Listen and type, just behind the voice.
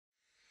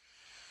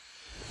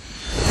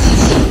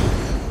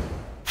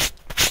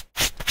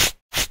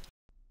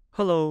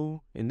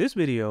Hello, in this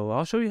video,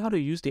 I'll show you how to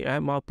use the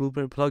AdMob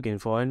Blueprint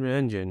plugin for Unreal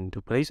Engine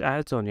to place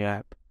ads on your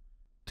app.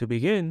 To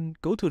begin,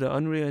 go to the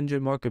Unreal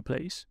Engine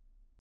Marketplace.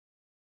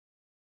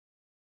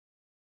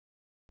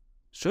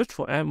 Search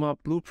for AdMob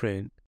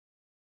Blueprint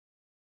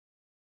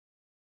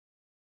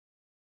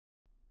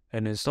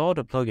and install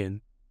the plugin.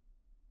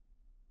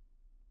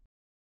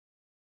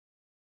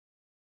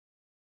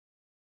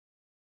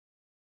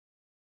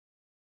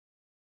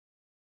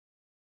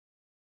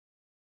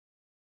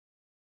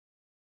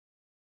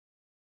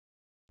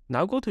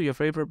 Now go to your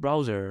favorite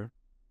browser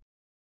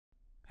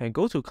and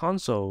go to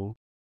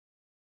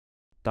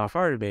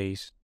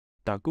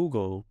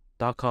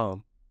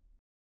console.firebase.google.com.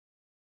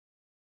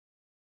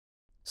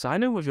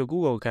 Sign in with your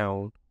Google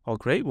account or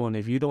create one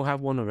if you don't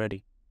have one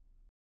already.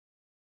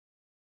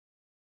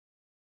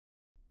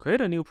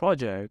 Create a new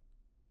project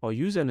or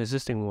use an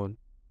existing one.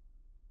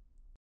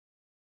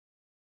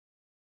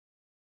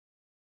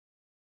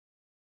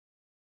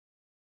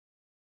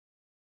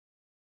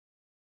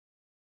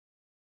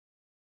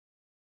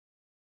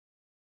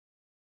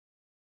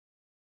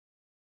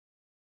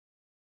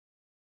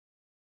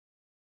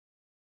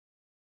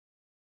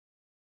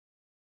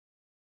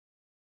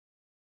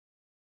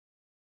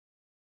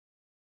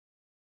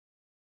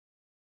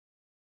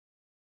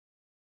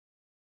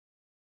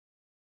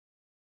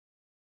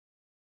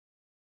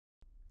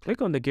 Click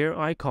on the gear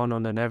icon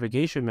on the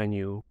navigation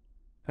menu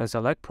and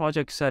select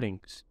Project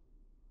Settings.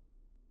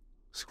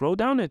 Scroll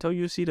down until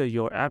you see the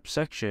Your App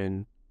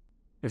section.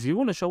 If you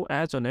want to show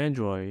ads on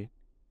Android,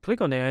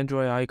 click on the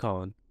Android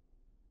icon.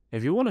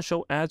 If you want to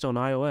show ads on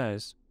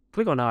iOS,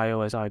 click on the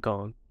iOS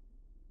icon.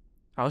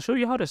 I'll show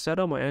you how to set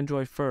up on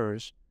Android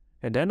first,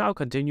 and then I'll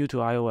continue to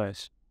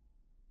iOS.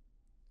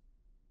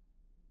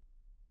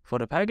 For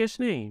the package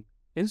name,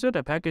 insert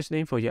a package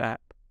name for your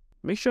app.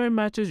 Make sure it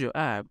matches your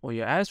app or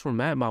your ads from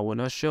AdMob will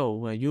not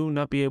show and you will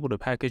not be able to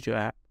package your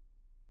app.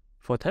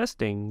 For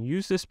testing,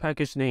 use this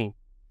package name.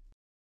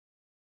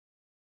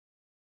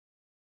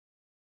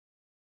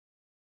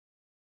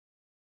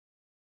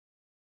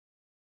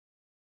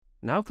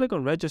 Now click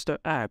on Register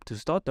App to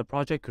start the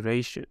project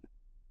creation.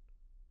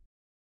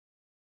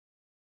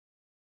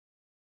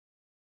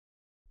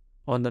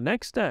 On the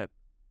next step,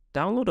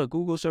 download a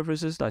Google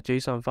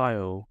Services.json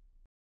file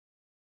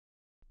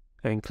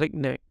and click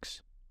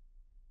Next.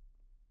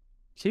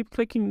 Keep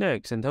clicking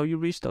Next until you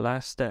reach the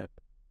last step.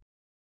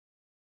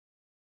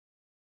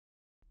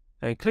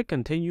 And click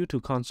Continue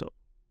to Console.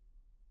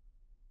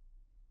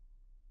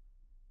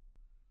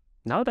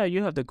 Now that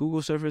you have the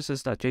Google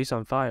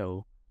Services.json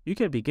file, you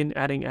can begin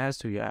adding ads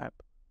to your app.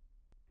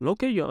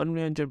 Locate your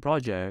Unreal Engine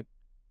project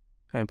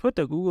and put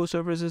the Google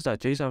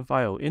Services.json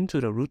file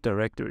into the root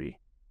directory.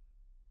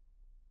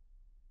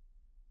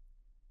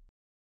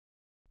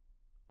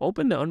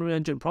 Open the Unreal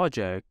Engine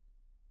project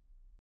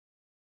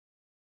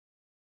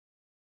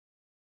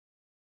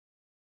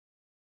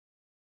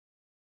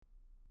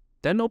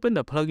then open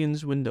the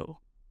Plugins window.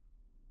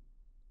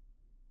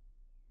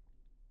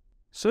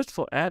 Search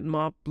for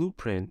AdMob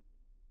Blueprint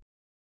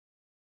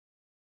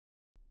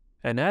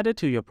and add it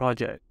to your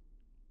project.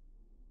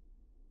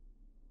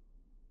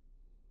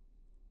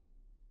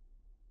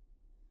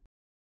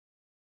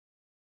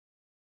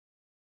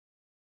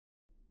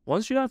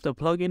 Once you have the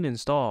plugin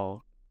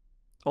installed,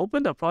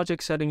 open the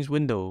Project Settings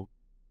window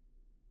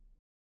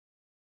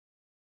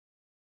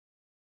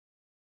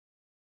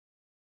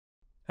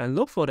and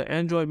look for the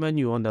Android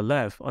menu on the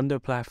left under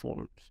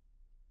Platforms.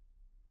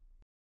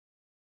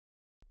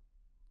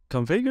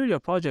 Configure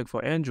your project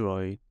for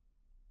Android,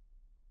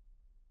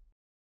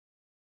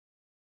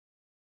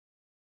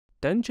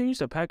 then change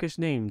the package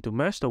name to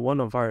match the one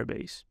on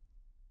Firebase.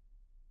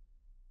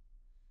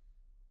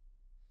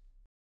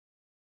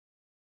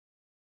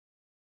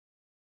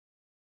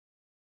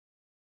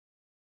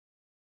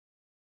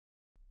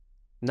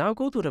 Now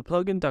go to the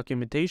plugin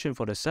documentation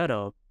for the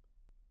setup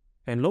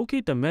and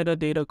locate the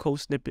metadata code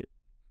snippet.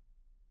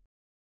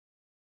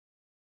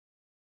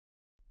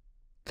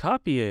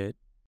 Copy it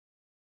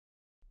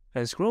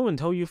and scroll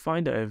until you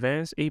find the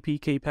Advanced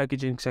APK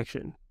Packaging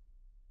section.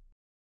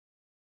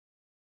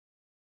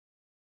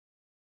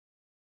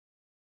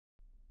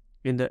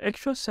 In the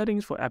Extra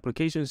Settings for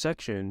Application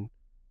section,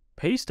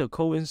 paste the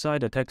code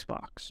inside the text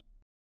box.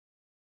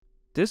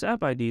 This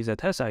app ID is a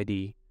test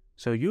ID,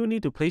 so you'll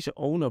need to place your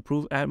own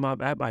approved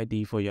AdMob app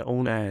ID for your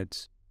own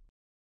ads.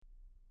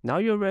 Now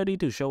you're ready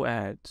to show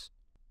ads.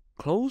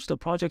 Close the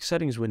Project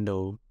Settings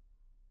window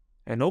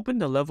and open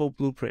the Level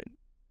Blueprint.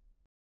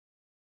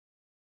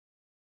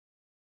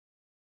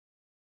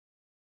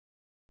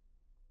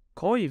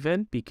 Call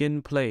event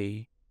begin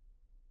play.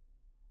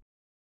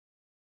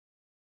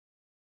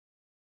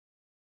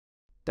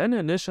 Then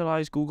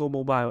initialize Google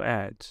Mobile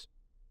Ads.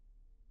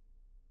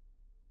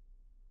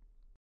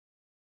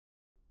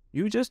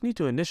 You just need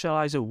to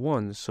initialize it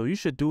once, so you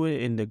should do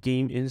it in the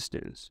game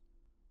instance.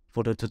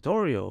 For the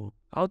tutorial,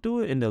 I'll do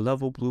it in the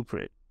Level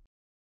Blueprint.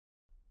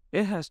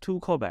 It has two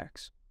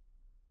callbacks.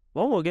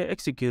 One will get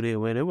executed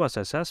when it was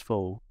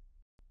successful,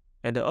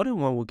 and the other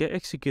one will get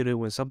executed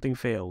when something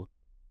failed.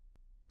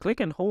 Click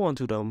and hold on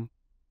to them,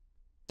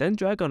 Then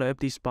drag on an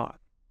empty spot.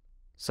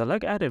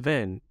 Select Add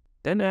Event,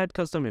 then add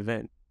Custom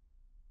Event.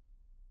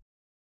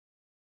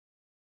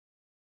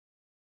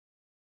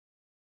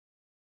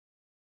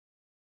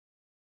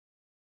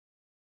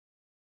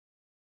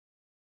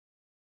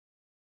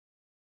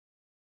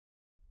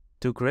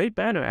 To create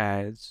banner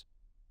ads,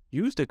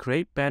 use the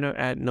Create Banner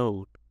Ad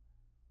node.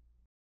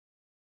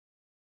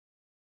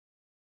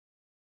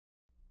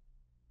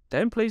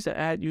 Then place the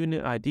ad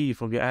unit ID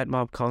from your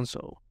AdMob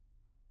console.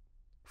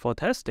 For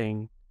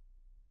testing,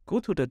 go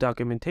to the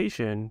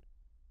documentation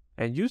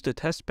and use the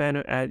Test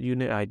Banner Ad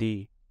Unit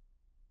ID.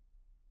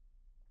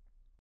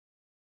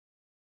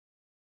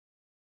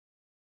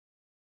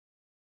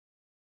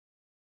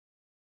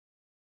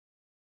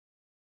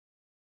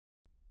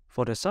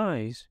 For the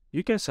size,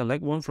 you can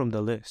select one from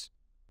the list.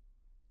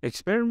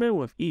 Experiment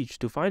with each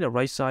to find the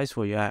right size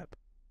for your app.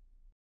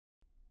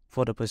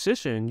 For the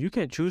position, you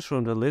can choose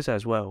from the list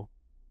as well.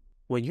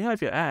 When you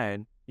have your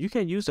ad, you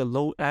can use the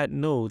Load Ad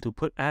node to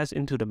put ads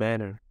into the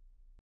banner.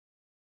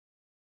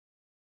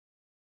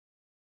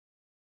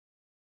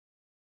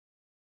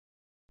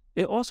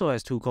 It also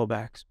has two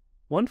callbacks,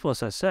 one for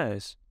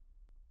success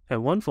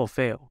and one for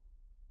fail.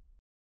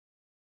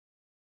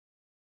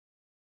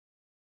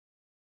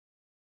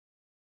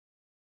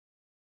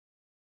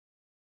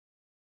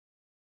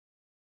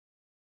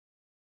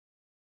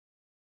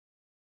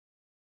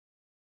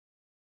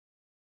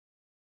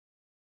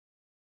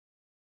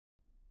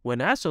 When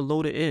ads are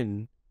loaded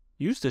in,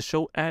 use the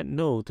Show Ad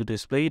node to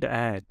display the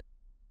ad.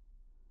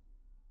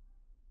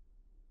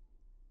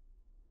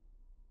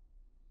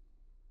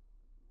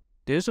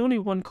 There's only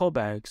one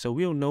callback, so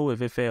we'll know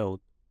if it failed.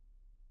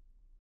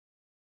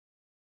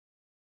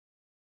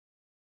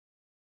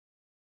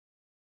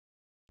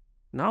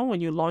 Now when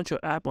you launch your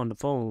app on the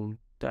phone,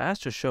 the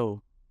ads will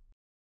show.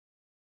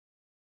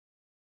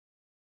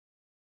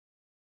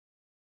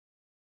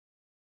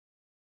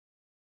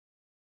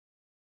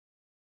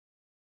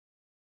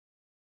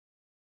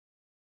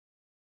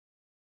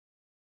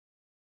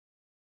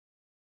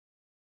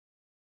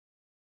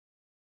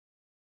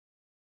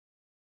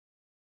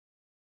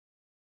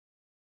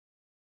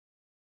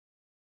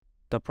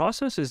 The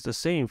process is the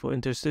same for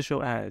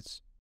interstitial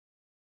ads.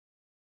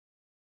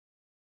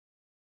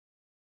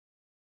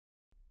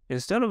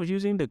 Instead of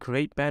using the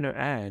Create Banner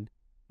Ad,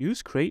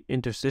 use Create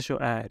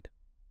Interstitial Ad.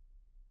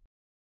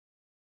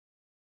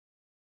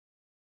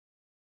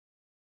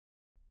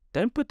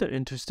 Then put the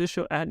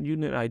Interstitial Ad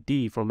Unit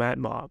ID from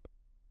AdMob.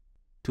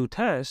 To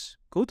test,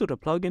 go to the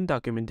plugin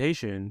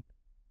documentation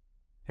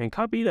and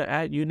copy the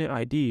Ad Unit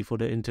ID for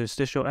the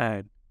interstitial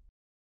ad.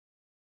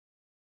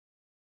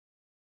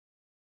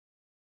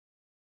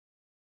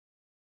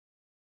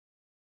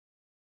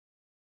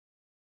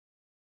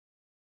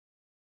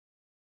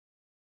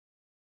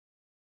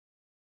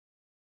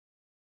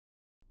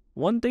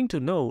 One thing to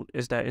note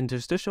is that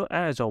interstitial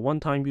ads are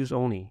one-time use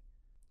only,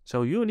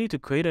 so you'll need to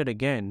create it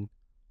again,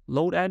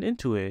 load ad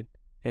into it,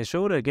 and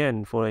show it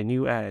again for a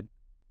new ad.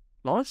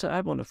 Launch the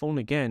app on the phone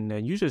again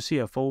and you should see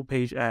a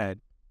full-page ad.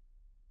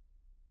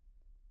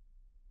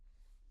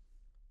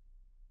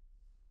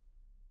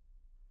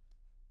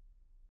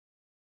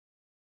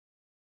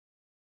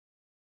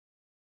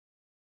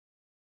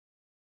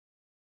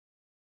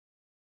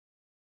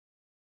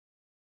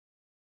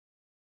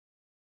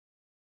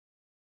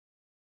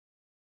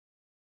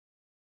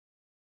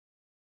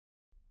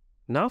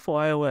 Now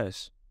for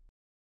iOS.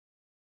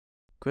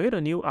 Create a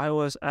new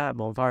iOS app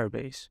on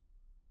Firebase.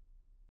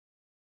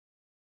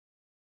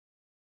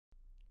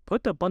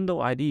 Put the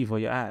bundle ID for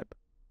your app.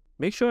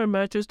 Make sure it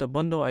matches the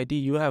bundle ID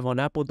you have on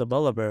Apple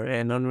Developer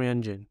and Unreal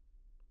Engine.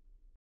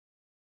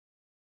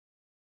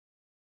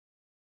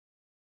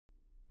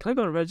 Click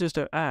on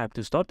Register App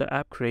to start the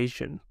app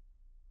creation.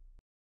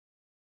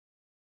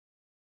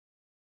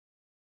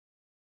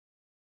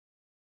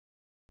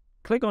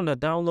 Click on the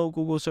Download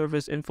Google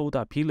Service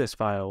Info.plist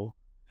file,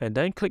 and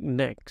then click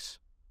Next.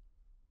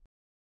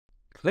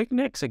 Click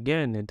Next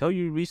again until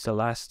you reach the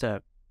last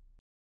step.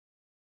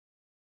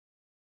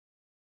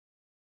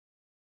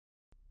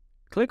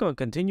 Click on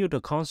Continue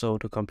to Console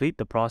to complete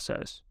the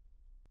process.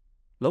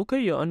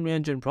 Locate your Unreal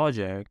Engine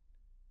project,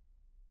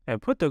 and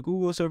put the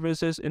Google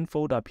Services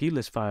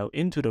Info.plist file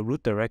into the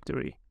root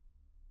directory.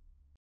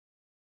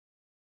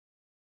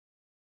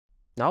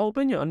 Now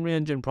open your Unreal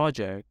Engine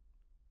project.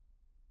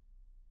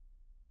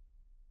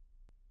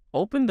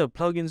 Open the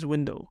Plugins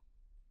window.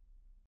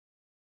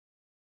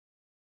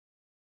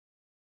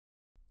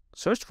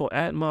 Search for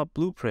AdMob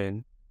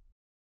Blueprint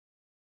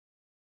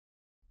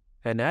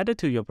and add it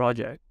to your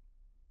project.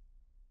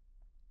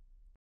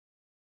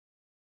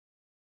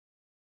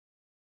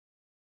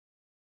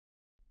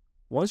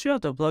 Once you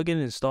have the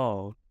plugin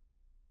installed,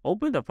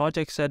 open the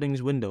Project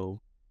Settings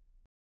window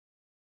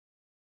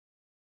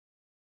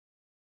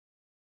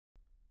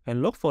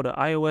and look for the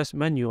iOS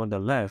menu on the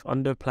left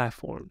under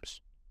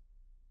Platforms.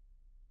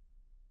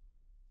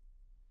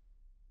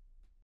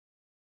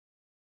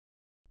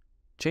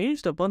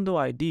 Change the bundle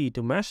ID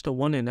to match the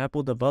one in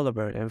Apple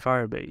Developer and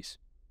Firebase.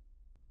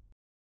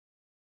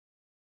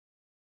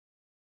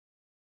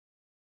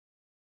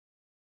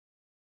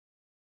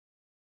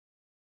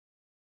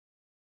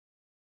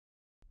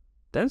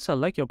 Then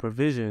select your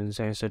provisions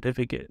and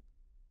certificate.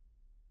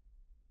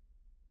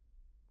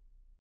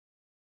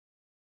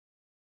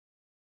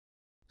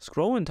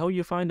 Scroll until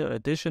you find the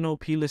additional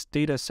plist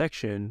data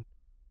section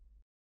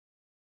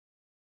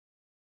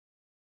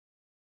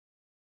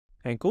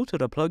and go to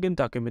the plugin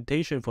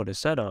documentation for the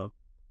setup.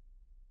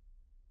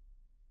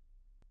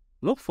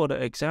 Look for the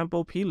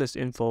example plist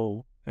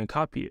info and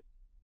copy it.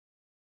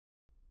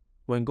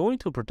 When going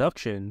to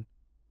production,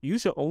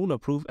 use your own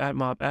approved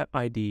AdMob app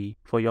ID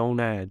for your own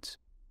ads.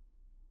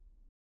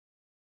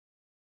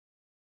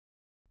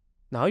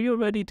 Now you're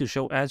ready to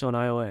show ads on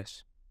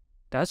iOS.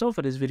 That's all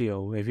for this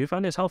video. If you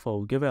found this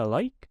helpful, give it a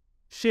like,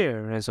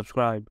 share, and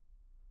subscribe.